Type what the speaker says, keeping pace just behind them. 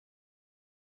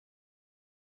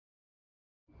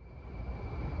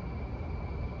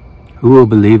Who will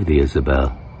believe thee,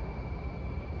 Isabel?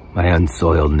 My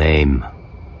unsoiled name,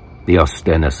 the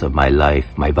austeness of my life,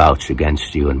 my vouch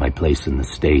against you and my place in the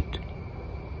state.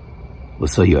 Will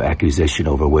so your accusation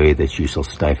overweigh that you shall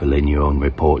stifle in your own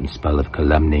report and spell of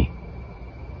calumny?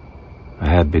 I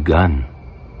have begun,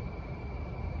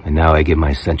 and now I give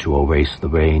my sensual race the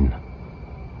rein.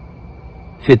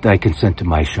 Fit thy consent to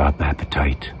my sharp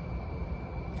appetite.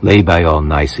 Lay by all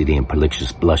nicety and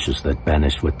prolixious blushes that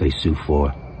banish what they sue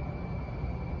for.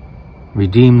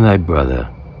 Redeem thy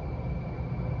brother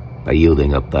by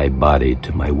yielding up thy body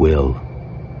to my will,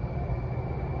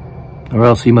 or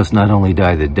else he must not only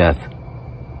die the death,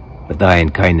 but thy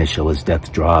unkindness shall his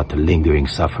death draw to lingering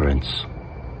sufferance.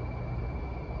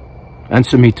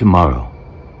 Answer me tomorrow,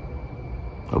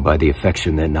 or by the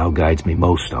affection that now guides me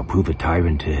most, I'll prove a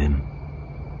tyrant to him.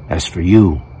 As for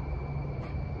you,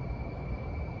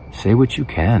 say what you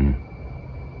can.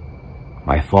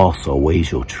 My false always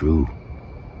your true.